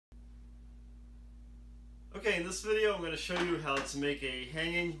Okay, in this video I'm going to show you how to make a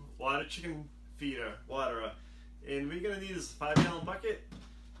hanging water chicken feeder waterer. And what you're going to need is a 5-gallon bucket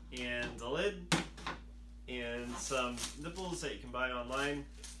and a lid and some nipples that you can buy online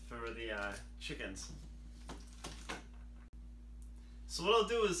for the chickens. So what I'll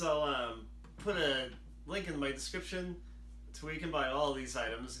do is I'll put a link in my description to where you can buy all these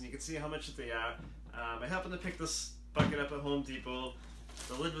items and you can see how much they are. I happened to pick this bucket up at Home Depot.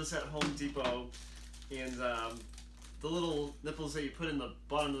 The lid was at Home Depot, and the little nipples that you put in the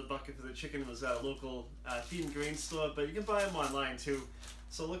bottom of the bucket for the chicken was at a local feed and grain store, but you can buy them online too.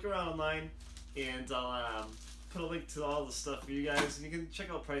 So look around online and I'll put a link to all the stuff for you guys, and you can check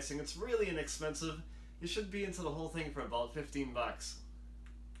out pricing. It's really inexpensive. You should be into the whole thing for about 15 bucks.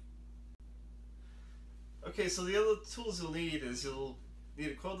 Okay, so the other tools you'll need is you'll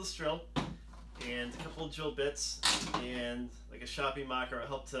need a cordless drill and a couple of drill bits and like a Sharpie marker to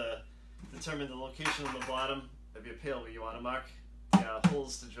help to determine the location on the bottom of your pail where you want to mark the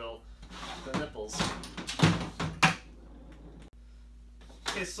holes to drill the nipples.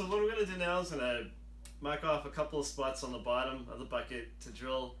 Okay, so what we're going to do now is I'm going to mark off a couple of spots on the bottom of the bucket to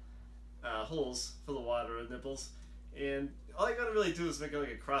drill holes for the water and nipples. And all you got to really do is make it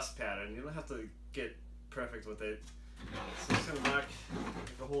like a cross pattern. You don't have to get perfect with it. So I'm just going to mark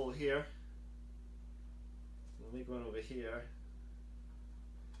a hole here. I'll make one over here.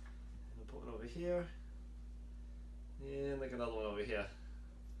 And I'll put one over here. And like another one over here.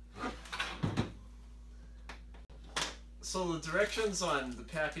 So the directions on the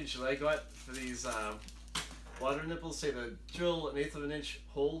package that I got for these water nipples say to drill an 1/8 of an inch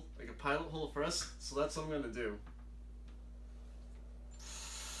hole, like a pilot hole first. So that's what I'm going to do.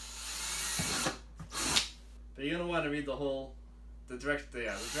 But you're going to want to read the whole, the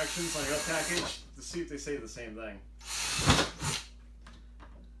directions on your package to see if they say the same thing.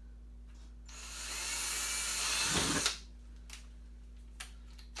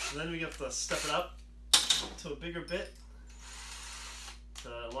 And then we have to step it up to a bigger bit to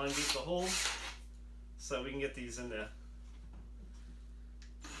elongate the hole so we can get these in there.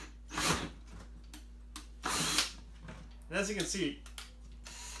 And as you can see,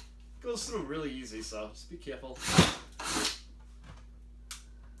 it goes through really easy, so just be careful.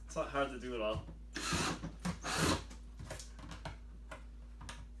 It's not hard to do at all.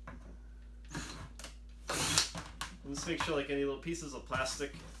 And just make sure like any little pieces of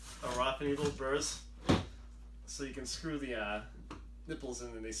plastic are off, any little burrs, so you can screw the nipples in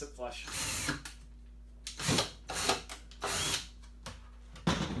and they sit flush.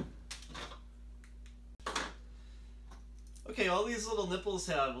 Okay, all these little nipples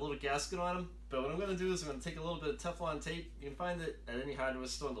have a little gasket on them, but what I'm going to do is I'm going to take a little bit of Teflon tape. You can find it at any hardware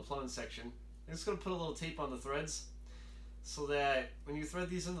store in the plumbing section. I'm just going to put a little tape on the threads so that when you thread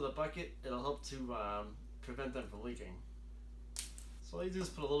these into the bucket, it'll help to prevent them from leaking. So all you do is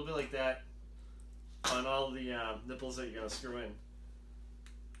put a little bit like that on all the nipples that you're going to screw in.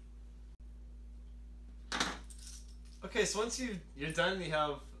 Okay, so once you're done, you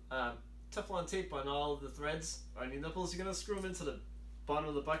have Teflon tape on all the threads on your nipples. You're going to screw them into the bottom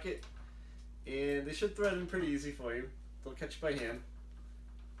of the bucket, and they should thread in pretty easy for you. They'll catch by hand.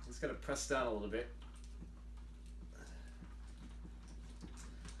 Just got to press down a little bit.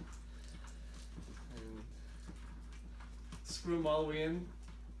 And screw them all the way in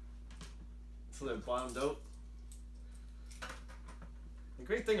so they're bottomed out. The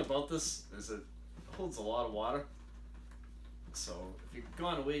great thing about this is it holds a lot of water. So if you've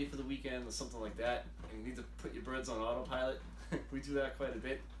gone away for the weekend or something like that and you need to put your birds on autopilot, we do that quite a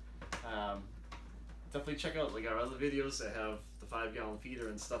bit. Definitely check out like our other videos that have the 5-gallon feeder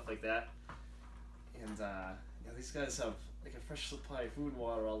and stuff like that. And yeah, these guys have like a fresh supply of food and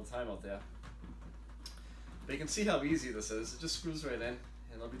water all the time out there. But you can see how easy this is. It just screws right in,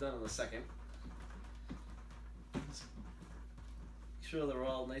 and I'll be done in a second. Just make sure they're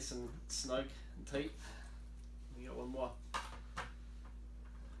all nice and snug and tight. We got one more.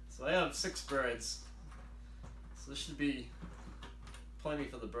 So I have 6 birds, so this should be plenty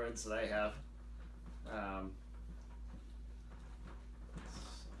for the birds that I have. So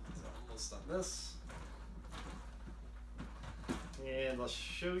almost on this, and I'll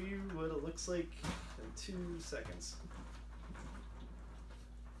show you what it looks like in 2 seconds.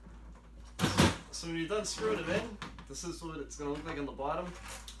 So when you're done screwing it in, this is what it's going to look like on the bottom,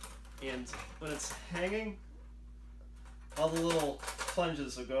 and when it's hanging, all the little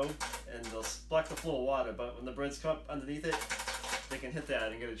plunges will go and they'll block the flow of water, but when the birds come up underneath it, they can hit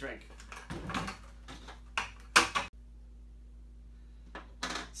that and get a drink.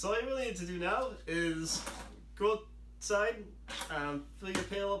 So all you really need to do now is go outside, fill your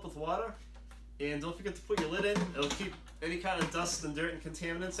pail up with water, And don't forget to put your lid in. It'll keep any kind of dust and dirt and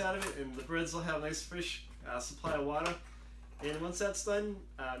contaminants out of it, and the birds will have a nice fresh supply of water. And once that's done,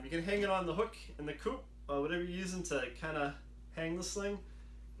 you can hang it on the hook in the coop, or whatever you're using to kind of hang this thing.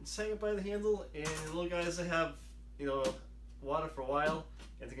 Just hang it by the handle, and the little guys that have, you know, water for a while,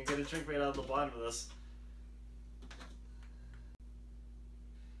 and they can get a drink right out of the bottom of this.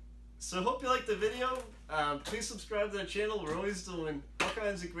 So I hope you liked the video. Please subscribe to the channel. We're always doing all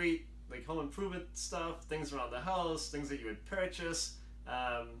kinds of great like home improvement stuff, things around the house, things that you would purchase.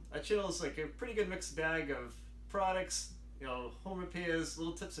 Our channel is like a pretty good mixed bag of products, you know, home repairs,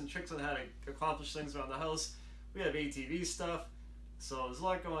 little tips and tricks on how to accomplish things around the house. We have ATV stuff, so there's a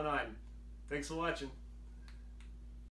lot going on. Thanks for watching.